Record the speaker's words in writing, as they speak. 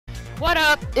What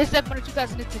up? It's Episode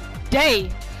 2000 and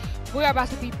today we are about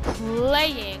to be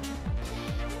playing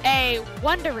a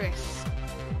wondrous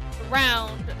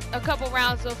round, a couple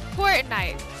rounds of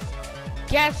Fortnite.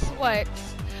 Guess what?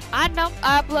 I know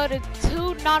I uploaded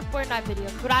 2 non-Fortnite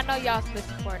videos, but I know y'all's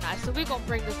missing Fortnite, so we're gonna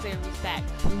bring the series back.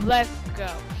 Let's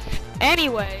go.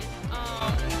 Anyways,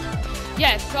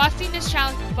 yes, so I've seen this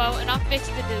challenge before, and I'm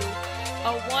fixed to do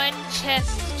a 1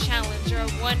 chest challenge or a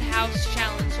 1 house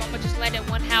challenge. So I'm gonna just land in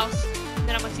 1 house, and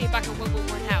then I'm gonna see if I can win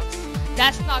with 1 house.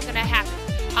 That's not gonna happen.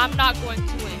 I'm not going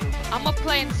to win. I'm gonna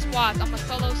play in squads. I'm gonna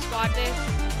solo squad this.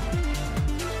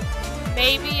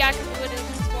 Maybe I can do it in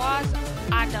squads.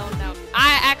 I don't know.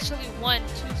 I actually won 2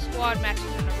 squad matches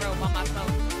in a row by myself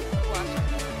before I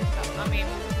started doing this stuff.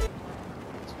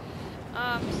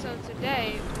 So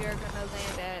today we are gonna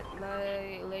land at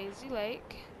Lazy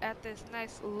Lake at this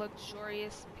nice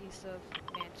luxurious piece of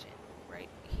mansion right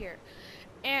here,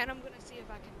 and I'm gonna see if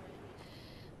I can win.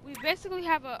 We basically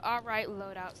have a alright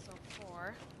loadout so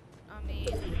far. I mean,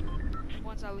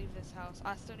 once I leave this house,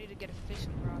 I still need to get a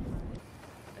fishing rod from it.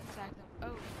 Attack them.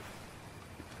 Oh.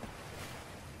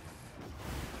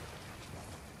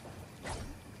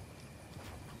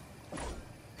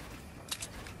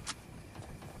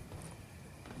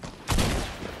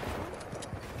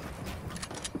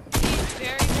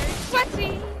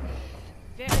 Sweaty!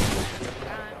 Very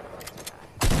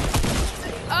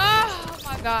oh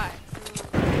my god.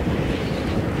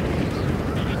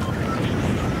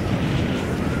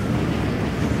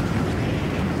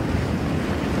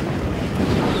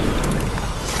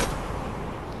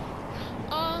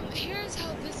 Here's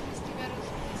how this Misty Meadows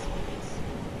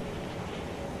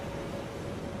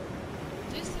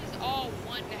is. This is all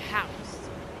 1 house.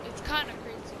 It's kind of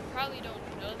crazy. You probably don't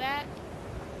know that.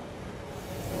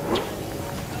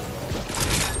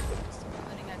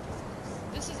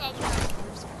 This is all we have.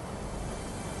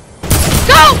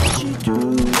 Go!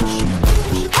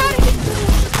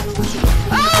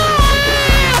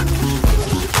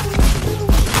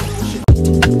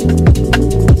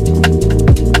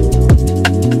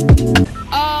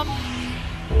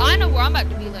 I know where I'm about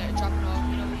to be later, dropping off.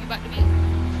 You know where you about to be?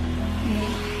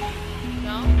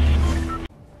 No?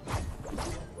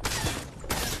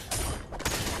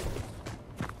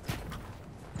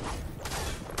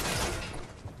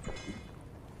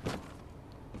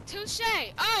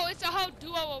 Touche! Oh, it's a whole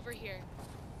duo over here.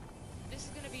 This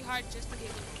is gonna be hard just to get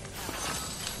in the house.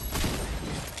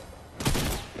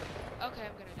 Okay,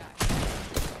 I'm gonna die.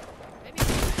 Maybe I'm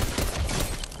gonna die.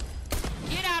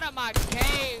 Get out of my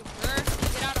game, bro.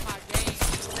 Get out of my game.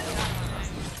 Get out of my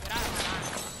game. Get out of my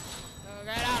game.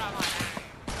 Get out of my game.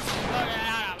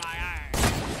 Get out of my game.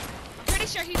 I'm pretty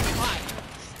sure he's alive.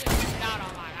 Still, get out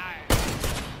of my game.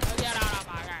 Get out of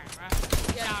my game, bro.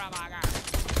 Get out of my game.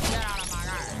 Get out of my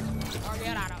game. Or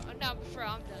get out of. No, before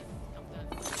I'm done.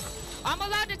 I'm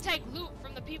allowed to take loot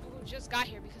from the people who just got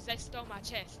here because they stole my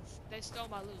chests. They stole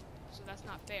my loot, so that's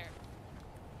not fair.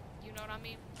 You know what I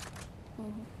mean?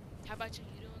 Mhm. How about you?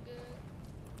 You doing good?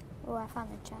 Oh, I found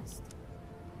the chest.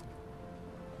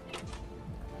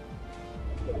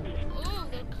 Ooh,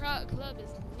 the club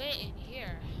is lit in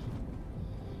here.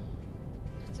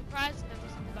 It's surprising that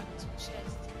there's only like 2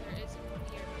 chests. There isn't one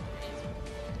here. There isn't.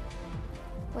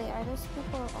 Wait, are those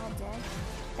people all dead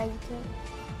that you killed?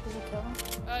 Did you kill them?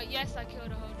 Yes, I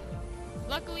killed a whole duo.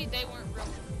 Luckily, they weren't real.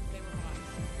 They were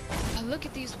bots. Look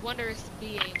at these wondrous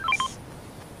beings.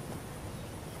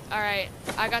 Alright,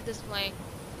 I got this plane.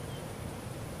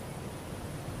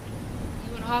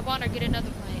 You wanna hop on or get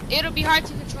another plane? It'll be hard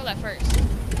to control at first,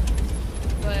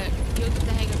 but you'll get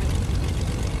the hang of it.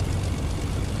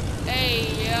 Hey,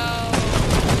 yo.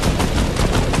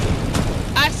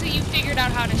 I see you figured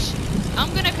out how to shoot.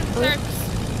 I'm gonna conserve.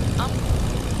 I'm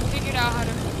figured out how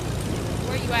to.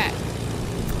 Where you at?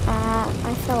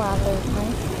 I fell out of the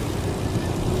plane.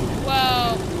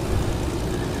 Well.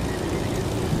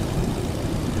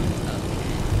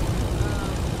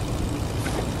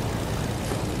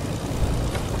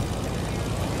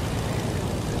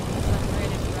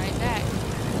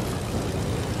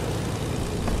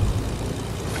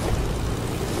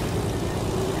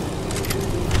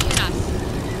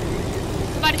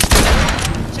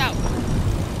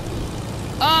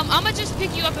 I'm gonna just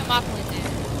pick you up in my plane then.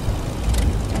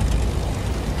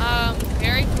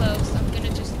 Very close. I'm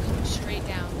gonna just come straight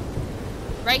down.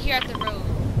 Right here at the road.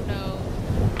 No.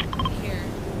 Here.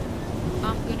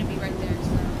 I'm gonna be right there.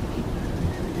 So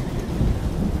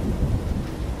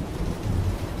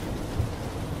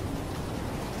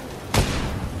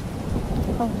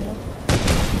Oh no.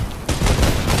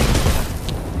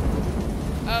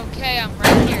 Okay, I'm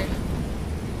right here.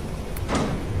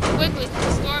 Quickly,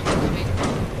 the storm is coming.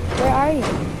 Where are you?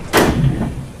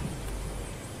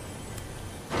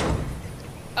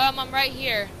 I'm right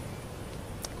here.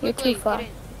 Quickly, You're too far. get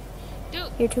in.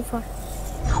 Dude. You're too far.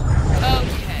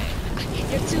 Okay.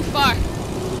 You're too far.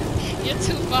 You're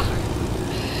too far.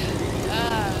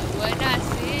 When I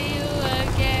see you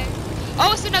again.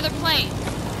 Oh, it's another plane.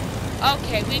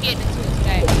 Okay, we're getting into it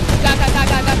today. Ga ga ga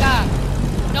ga ga ga.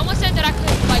 No one said that I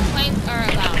could, like, planes are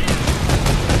allowed.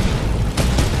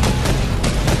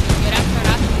 Yeah, that's right.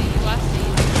 I see you. I see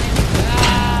you.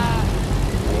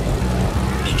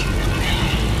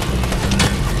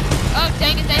 Oh,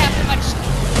 dang it. They have so much.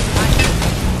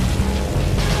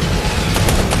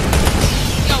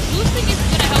 Yo, boosting is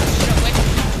gonna help you get away from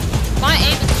me. My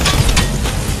aim is.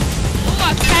 Oh,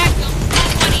 I tagged him.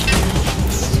 20.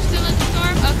 Is you still in the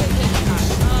storm? Okay, good.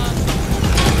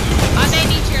 I may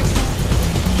need your assistance.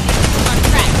 On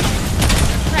crack.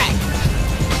 Crack.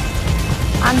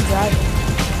 I'm driving.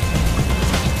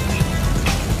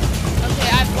 Okay,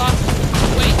 I've lost.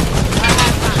 Wait, I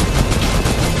have time.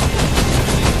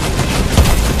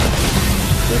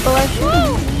 People are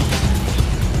shooting.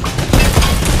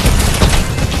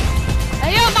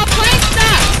 Hey, yo, my plane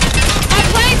stopped! My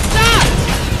plane stopped!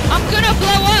 I'm gonna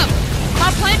blow up! My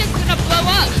plane is gonna blow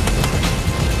up!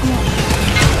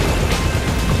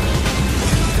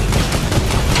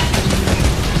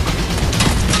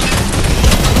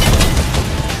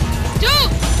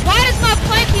 Dude! Why does my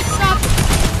plane keep stopping?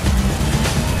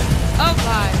 Oh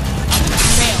god.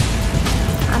 Fail.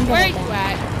 I'm Where are gonna you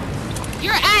die. at?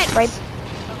 You're at... Right.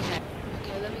 Okay.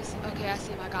 Okay, let me see. Okay, I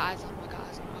see my guys. Oh my god.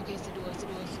 Okay, it's the duo. It's the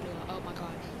duo. It's the duo. Oh my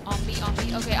god. On me. On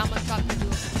me. Okay, I'm gonna stop the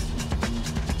duo.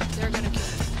 They're gonna kill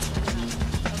me. They're gonna...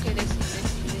 Okay, they see me. They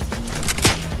see me. They see me.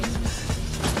 They see me.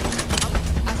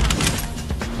 I saw me.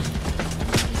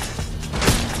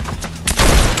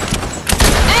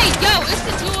 Hey, yo! It's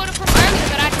the duo from earlier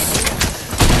that I didn't kill.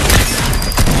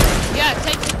 Yeah,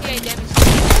 take 58 damage.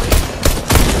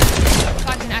 If I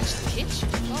can actually hit you.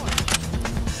 Lord.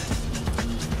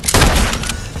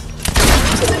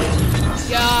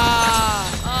 Yeah.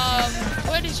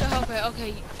 Where did your health at?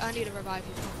 Okay, I need to revive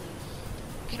you.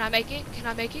 Can I make it? Can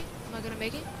I make it? Am I gonna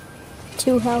make it?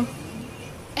 2 health.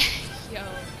 Yo.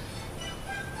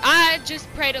 I just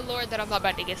pray to Lord that I'm not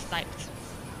about to get sniped.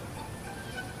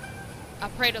 I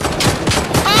pray to Lord.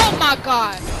 Oh my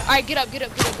god! Alright, get up, get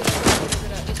up, get up, get up, get up, get up,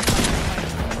 get up. It's fine.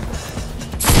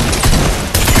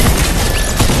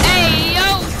 Hey, yo!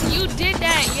 You did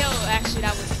that! Yo, actually,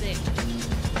 that was sick.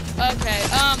 Okay,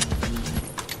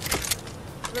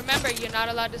 remember, you're not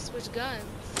allowed to switch guns.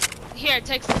 Here,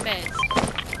 take some meds.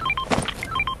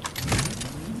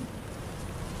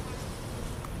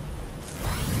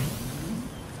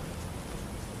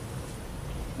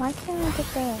 Why can't I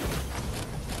get there?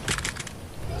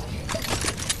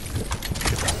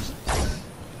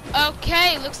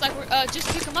 Okay, looks like we're, just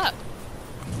pick them up.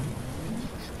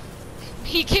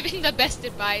 Me giving the best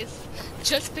advice.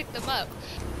 Just pick them up.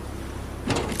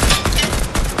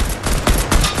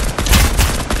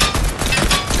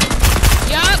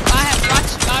 Yup, I have brought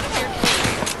you out of your cave.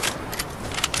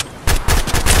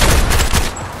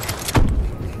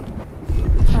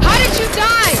 How did you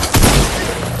die?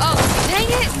 Oh, dang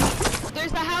it!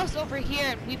 There's a house over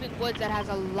here in Weeping Woods that has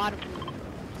a lot of loot.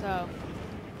 So,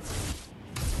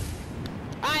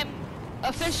 I'm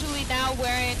officially now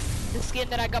wearing the skin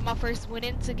that I got my first win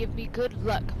in to give me good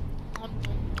luck.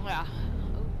 Yeah.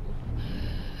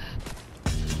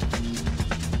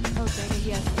 Oh, dang it,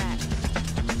 he has snacks.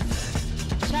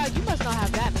 Child, you must not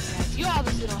have that many snacks. You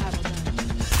obviously don't have a gun.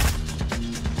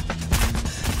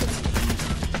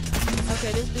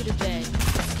 Okay, this dude is dead.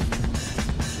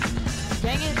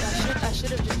 Dang it, I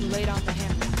should have just laid on the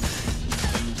hammer.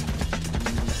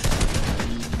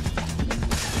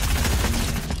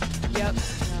 Yep,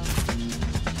 no.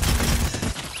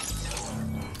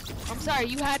 I'm sorry,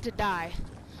 you had to die.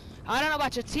 I don't know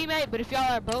about your teammate, but if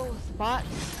y'all are both bots.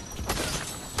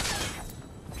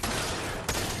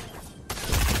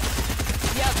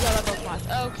 Yep, y'all are both bots.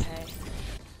 Okay.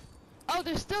 Oh,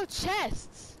 there's still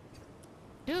chests.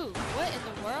 Dude, what in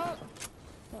the world?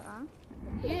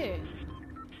 Yeah.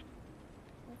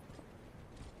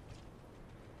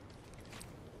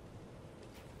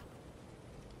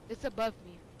 It's above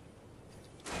me.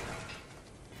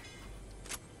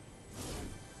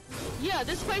 Yeah,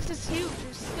 this place is huge.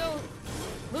 There's still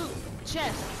loot,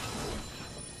 chest.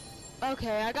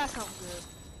 Okay, I got something good.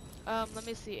 Let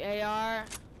me see. AR.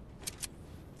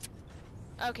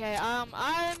 Okay,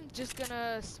 I'm just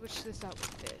gonna switch this out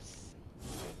with this.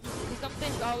 Cause some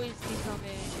things always become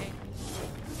in.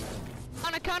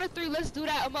 On a count of 3, let's do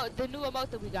that emote, the new emote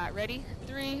that we got. Ready?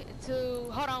 3, 2,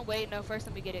 hold on, wait, no, first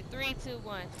let me get it. 3, 2,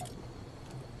 1.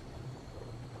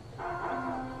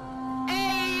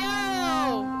 Hey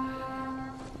yo!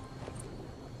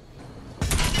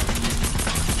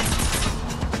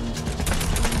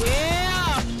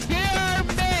 Yeah! Hear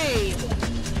me!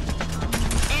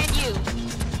 And you.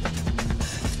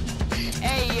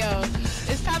 Hey yo.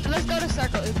 It's time. Let's go to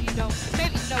circle if you don't.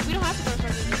 Maybe no, we don't have to go to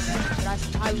circle. But I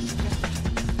highly suggest it.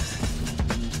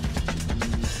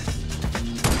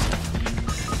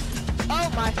 Oh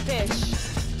my fish.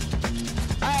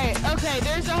 Alright, okay,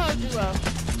 there's a whole duo.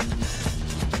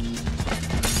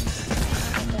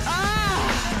 Ah!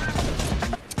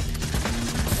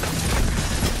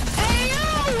 Hey yo,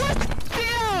 what the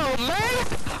hell, man?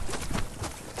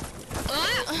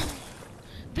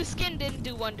 The skin didn't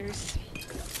do wonders.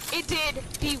 It did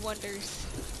be wonders.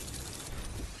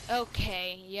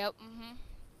 Okay, yep,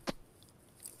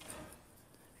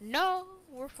 No,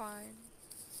 we're fine.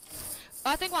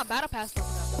 Oh, I think my battle pass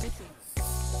opened up. Let me see.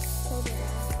 So did I.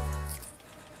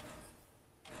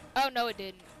 Oh no, it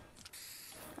didn't.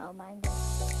 Oh my god.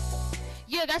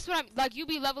 Yeah, that's what I'm like. You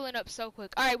be leveling up so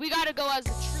quick. All right, we gotta go as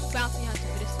a true bounty hunter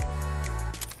for this one,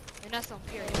 and that's on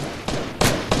period.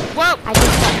 Whoa!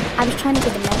 I was trying to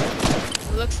get the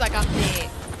medic. Looks like I'm dead.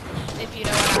 If you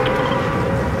know what I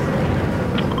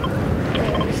mean.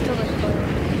 Wait, are you still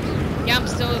recording? Yeah, I'm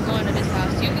still going to this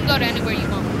house. You can go to anywhere you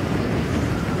want.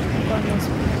 I'm going this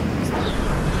way.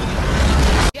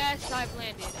 Yes, I've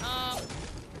landed.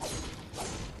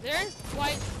 There's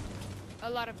quite a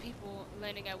lot of people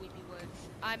landing at Weepy Woods.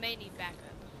 I may need backup.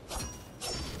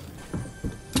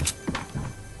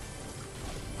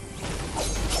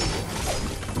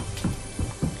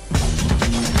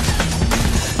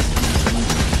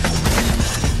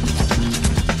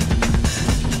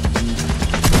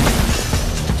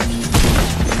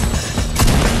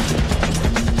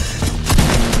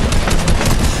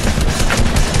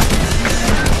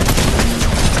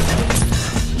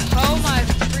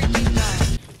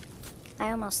 I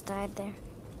almost died there.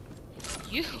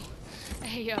 You?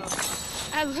 Hey yo.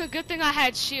 Good thing I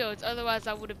had shields, otherwise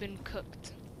I would have been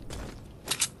cooked.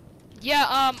 Yeah,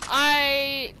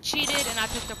 I cheated and I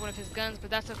picked up one of his guns, but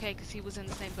that's okay because he was in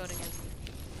the same building as me.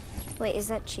 Wait, is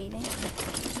that cheating?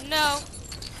 No,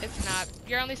 it's not.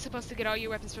 You're only supposed to get all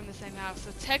your weapons from the same house,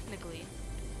 so technically.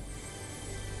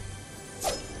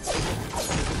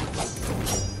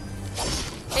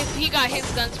 If he got his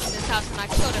guns from this house and I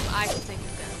killed him, I can take his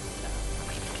guns.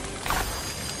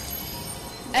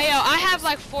 Hey yo, I have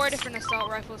like 4 different assault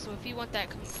rifles, so if you want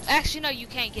that, actually no, you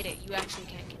can't get it. You actually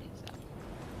can't get it. So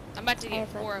I'm about to get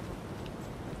 4 of them.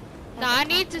 Now I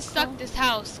need to suck this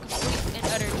house complete and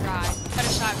utter dry. Cut a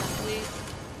shotgun, please.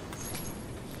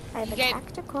 I have a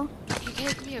tactical. He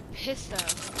gave me a pistol.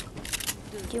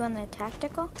 Dude. Do you want the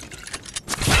tactical?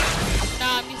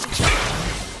 Nah, I'm using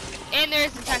shotgun. And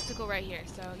there's the tactical right here.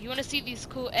 So you want to see these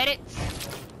cool edits?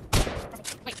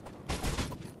 Wait.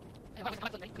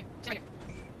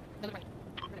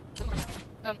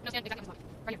 No, stand exactly on this line.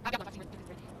 Right here. I've got my fucking right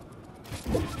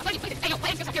here. Hey yo,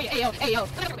 play this period. Hey yo, hey yo. Oh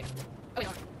wait. Oh wait,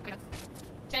 okay.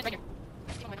 Stand right here.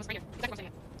 Keep on my nose right here. Exactly what I'm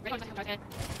saying. Ready on the second stand.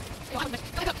 Hey yo, I'm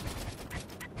gonna go.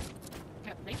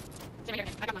 Okay, ready? Stand right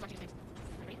here. I got my fucking things.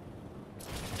 Ready?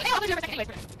 Hey yo, I'm gonna do it for a second anyways.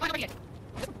 Come on, right here.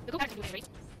 The cool pattern can do it, ready?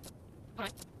 Hold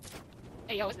on.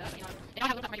 Hey yo, what's up? And I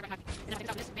have a little right here right now. And I can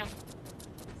stop this down.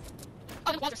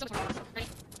 Oh, the walls are so much more awesome. Ready?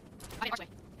 I think archway.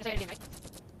 Let's say it again, right?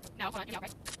 Now, hold on, give me out,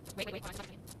 right? Wait, hold on,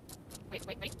 wait,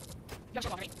 ready? You have a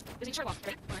short wall, ready? This is a short wall,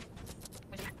 ready? Hold on.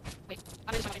 Wait,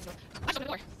 I'm in the short wall, I'm open the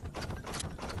door.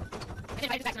 And then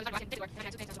if I hit this axe, I'm going to door, and I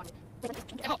have 2 things I'm going to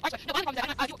do. Oh, archway. No, I don't know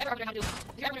how to do. You ever learn how to do.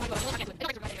 If you ever learn how to do, I can't do it. It's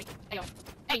right here, hey yo.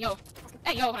 Hey yo.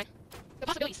 Hey yo, hold on. The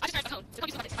possibilities. I just started my phone. The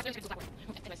possibilities of this. I literally just do that word.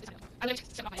 Okay, anyways, this time. I literally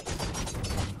just set off my head.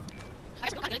 I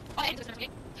just really good. Oh, I ended this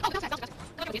game. Oh, that was fast, that was fast.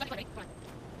 No, no, ready? Hold on.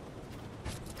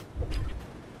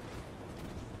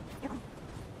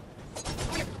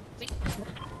 Over here. See?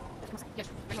 Yes,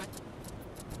 right here.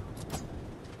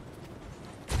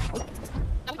 No,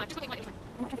 come on, just quickly, come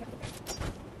on,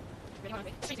 ready, hold on,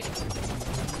 wait. Straight to it.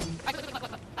 Alright, look.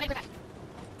 I didn't click that.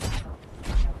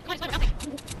 Come on, just let me, nothing.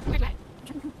 Where's that?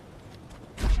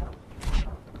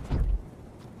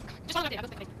 Just follow me up there, I'll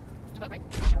go quick, just right.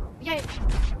 Yay!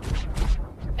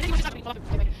 And then you want to stop me, follow me,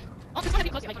 right. Oh, just want to be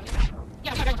close, like,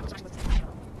 yeah, I'm very much close.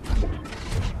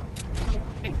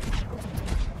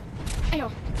 Hey yo.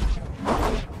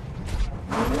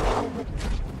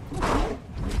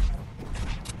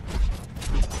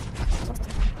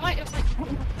 What? It was like,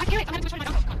 I can't wait, I'm gonna switch my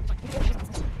mouth. Come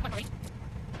on, ready?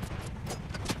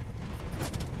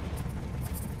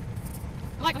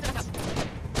 I'm like, what's in the house?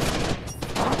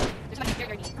 There's somebody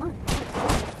very neat.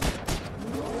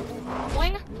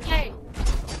 Boing! Yay!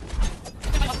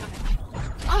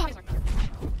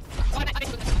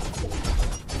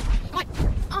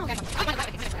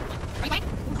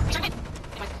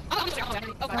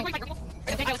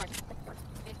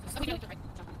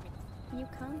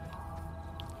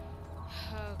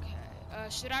 Okay.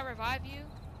 Should I revive you?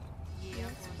 Yeah,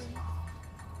 I'm going to.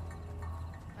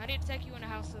 I need to take you in the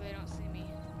house so they don't see me.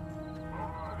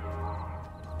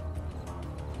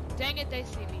 Dang it, they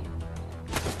see me.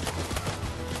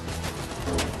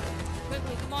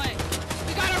 Quickly, come on.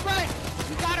 We gotta run!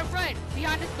 We gotta run!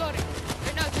 Behind this building.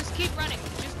 Or no, just keep running.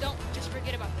 Just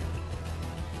forget about them.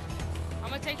 I'm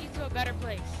gonna take you to a better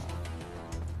place.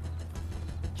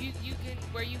 You can,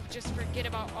 where you just forget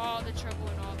about all the trouble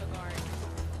and all the guards.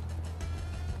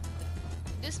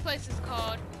 This place is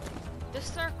called The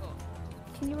Circle.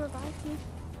 Can you revive me?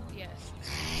 Yes.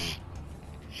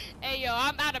 Hey yo,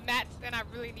 I'm out of mats and I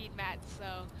really need mats,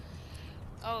 so.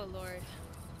 Oh lord.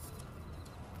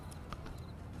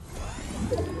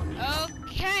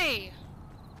 Okay.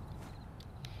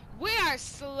 We are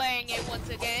slaying it once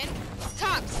again.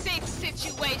 Top 6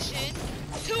 situation.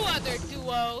 2 other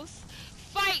duos.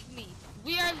 Fight me.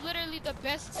 We are literally the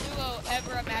best duo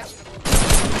ever imaginable.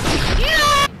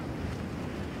 Yeah!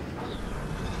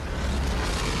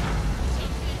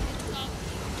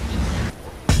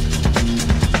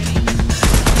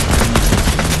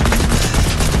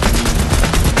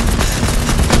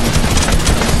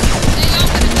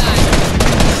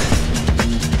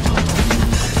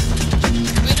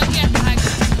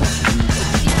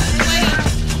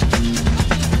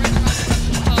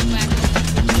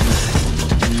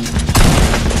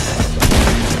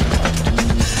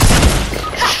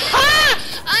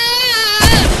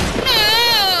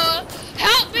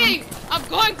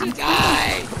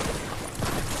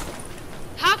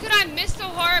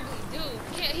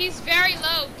 He's very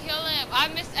low. Kill him. I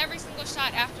missed every single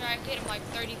shot after I hit him like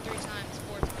 33 times,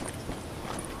 4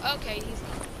 times. Okay, he's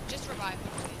gone. Just revive him,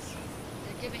 please.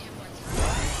 They're giving him more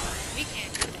time. We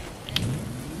can't do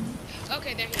that.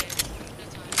 Okay, there he is. No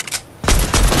time.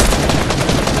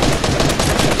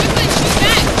 Quickly, shoot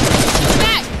back! Shoot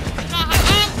back!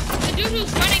 The dude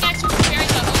who's running at you is very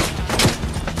low.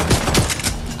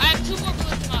 I have 2 more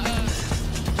bullets in my,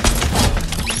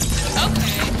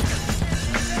 Okay.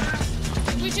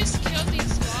 We just killed the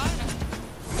squad.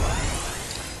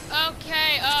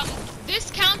 Okay, this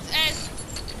counts as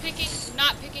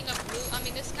not picking up blue. I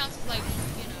mean, this counts as like,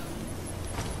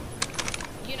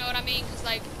 you know what I mean? Cause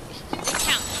like, it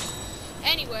counts.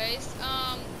 Anyways,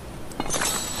 I'm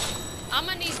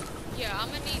gonna need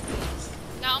these.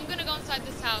 Now I'm gonna go inside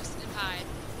this house and hide.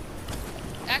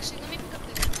 Actually, let me pick up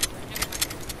this. Never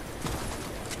mind.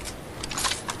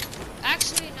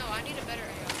 Actually, no, I need a better AR.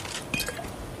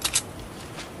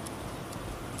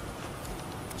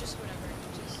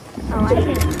 Oh, I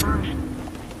didn't know.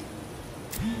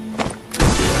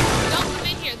 Don't come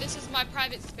in here. This is my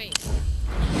private space.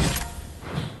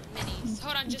 Minis.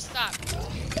 Hold on, just stop.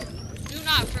 Do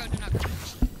not throw, do not throw.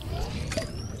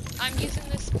 I'm using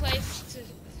this place to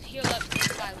heal up in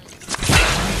silence.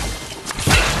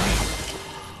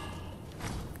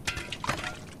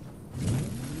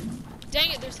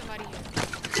 Dang it, there's somebody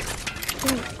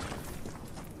here.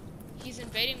 He's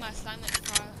invading my silent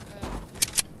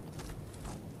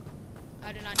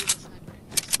I do not need a sniper.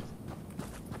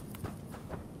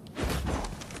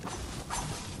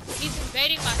 He's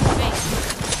invading my space.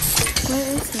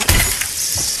 Where is he?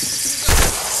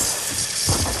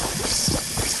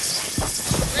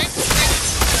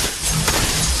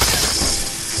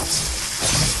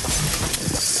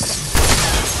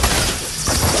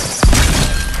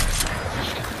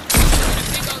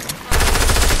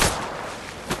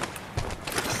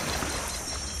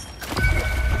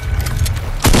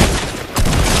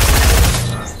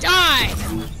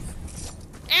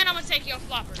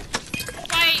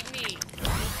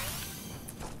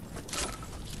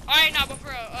 Alright, now, but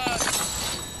for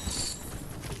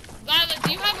Lila,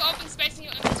 do you have an open space in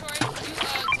your inventory? Can you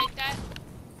take that?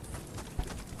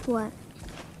 What?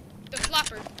 The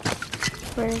flopper.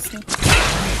 Where is he?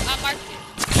 I marked it.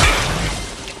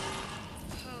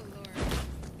 Oh lord.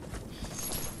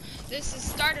 This has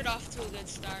started off to a good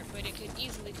start, but it could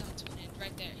easily come to an end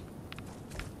right there.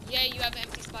 Yeah, you have an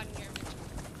empty spot in your inventory.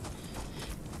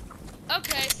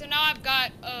 Okay, so now I've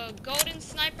got a golden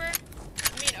sniper.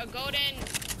 I mean, a golden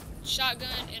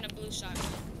shotgun and a blue shotgun.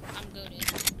 I'm golden. And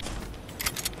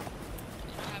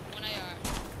I have 1 AR.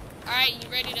 Alright, you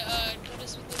ready to do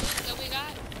this with the loot that we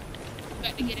got? We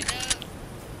about to get it up.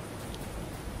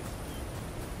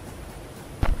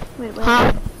 Wait, wait.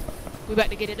 Huh? We about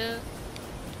to get it up.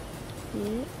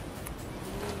 Yeah.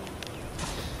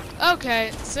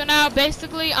 Okay, so now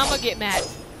basically I'm gonna get mad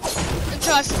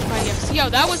until I see somebody else. Yo,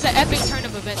 that was an epic turn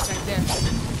of events right there.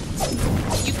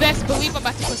 You best believe I'm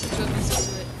about to put some goodness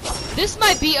into it. This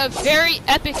might be a very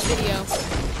epic video.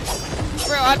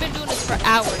 Bro, I've been doing this for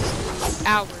hours.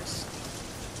 Hours.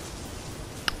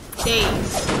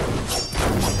 days.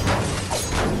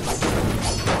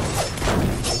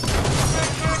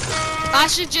 I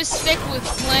should just stick with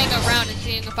playing around and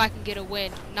seeing if I can get a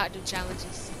win, not do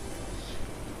challenges.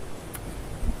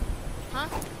 Huh?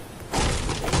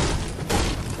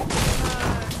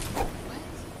 What?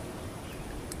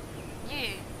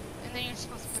 Yeah, and then you're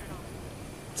supposed to put it on.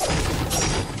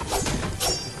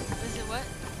 Is it what?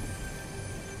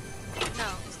 No,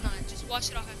 it's not. Just wash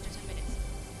it off after 10 minutes.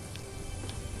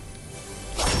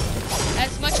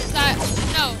 As much as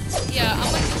no, yeah,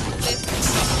 I'm gonna do this.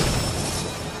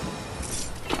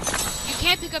 You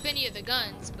can't pick up any of the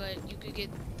guns, but you could get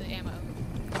the ammo.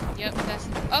 Yep, that's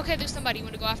it. Okay, there's somebody. You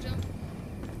wanna go after him?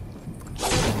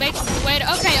 Make the way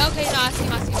to, okay, no, I see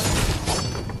him.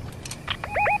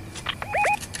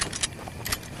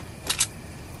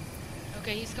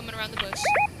 Okay, he's coming around the bush.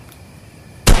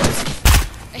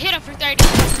 I hit him for 30.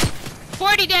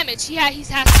 40 damage. He's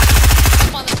half.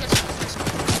 Come on, let's rush him.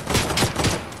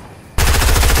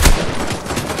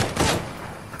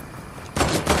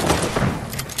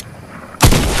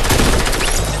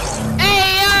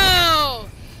 Hey, yo!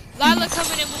 Lila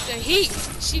coming in with the heat.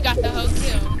 She got the whole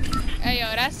kill. Hey, yo,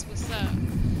 that's what's up.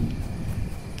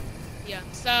 Yeah,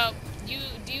 so, do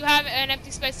you have an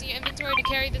empty space in your inventory to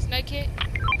carry this med kit?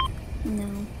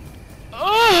 No.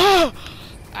 Oh!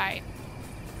 Alright.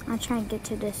 I'll try and get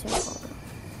to this circle.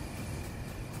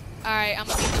 Alright, I'm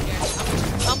gonna get you there.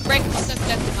 I'm breaking stuff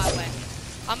that's in my way.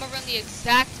 I'm gonna run the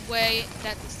exact way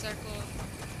that the circle,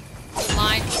 the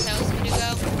line tells me to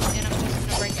go, and I'm just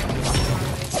gonna break everything far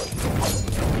away.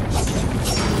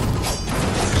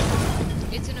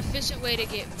 It's an efficient way to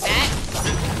get mats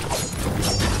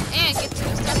and get to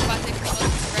the circle by taking most of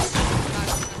the rest of the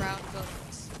blocks around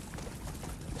buildings.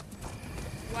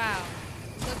 Wow,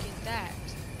 look at that.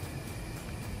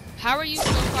 How are you so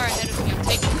far ahead of me? I'm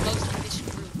taking the most efficient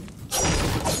route.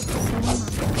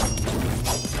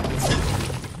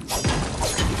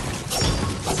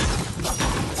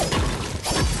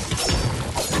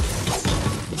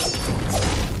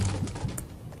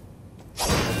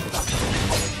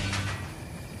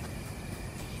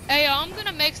 Hey, I'm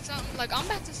gonna make something, like, I'm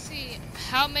about to see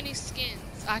how many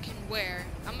skins I can wear.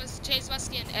 I'm gonna change my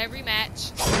skin every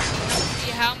match. I'm gonna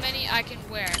see how many I can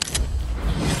wear.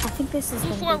 I think this is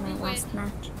Before gonna be we my last win.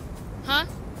 match. Huh? I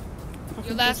Your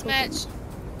think last this will match?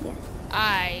 be-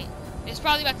 Yeah. It's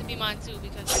probably about to be mine too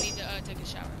because I need to take a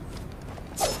shower.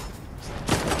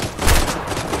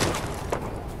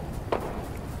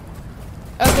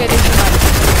 Okay, there's somebody.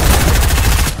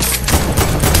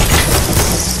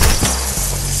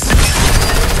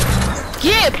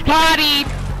 Get bodied!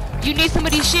 You need some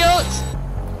of these shields?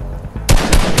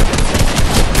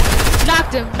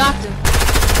 Knocked him.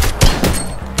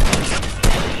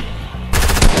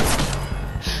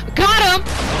 Got him!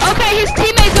 Okay, his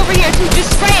teammate's over here too.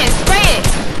 Just spray it.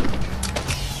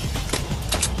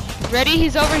 Ready?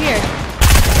 He's over here.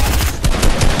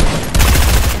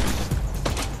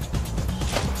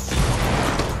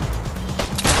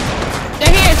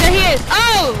 There he is.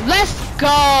 Oh, let's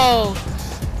go.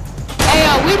 Hey,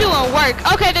 yo, we doing work.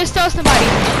 Okay, there's still somebody.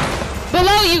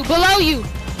 Below you.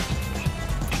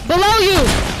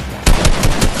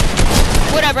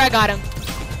 Whatever, I got him.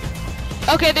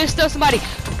 Okay, there's still somebody.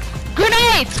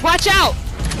 Grenades! Watch out!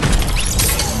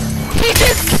 He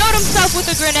just killed himself with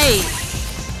a grenade.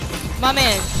 My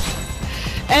man.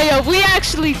 Hey, yo, we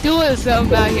actually doing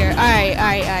something out here.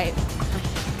 Alright.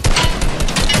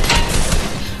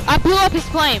 I blew up his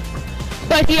plane,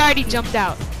 but he already jumped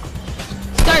out.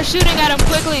 Start shooting at him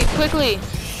quickly.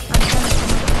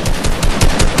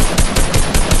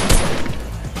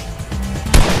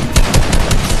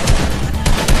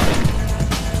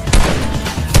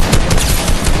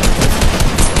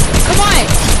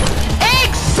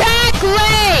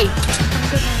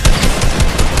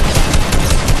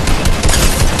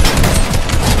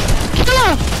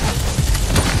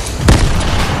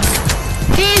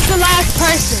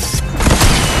 Person.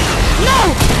 No!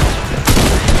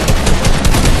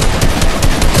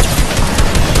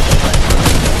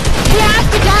 He has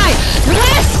to die.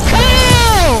 Let's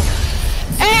go!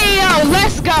 Hey, yo,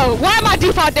 let's go. Why am I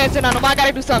default dancing on him? I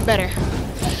gotta do something better.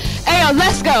 Hey, yo,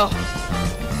 let's go.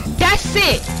 That's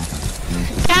it.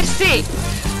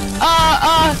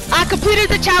 I completed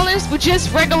the challenge with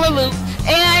just regular loot.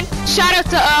 And shout out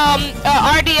to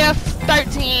RDF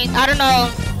 13. I don't know.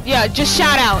 Yeah, just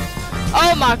shout out.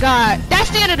 Oh my god. That's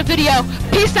the end of the video.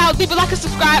 Peace out. Leave a like and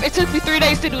subscribe. It took me 3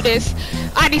 days to do this.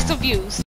 I need some views.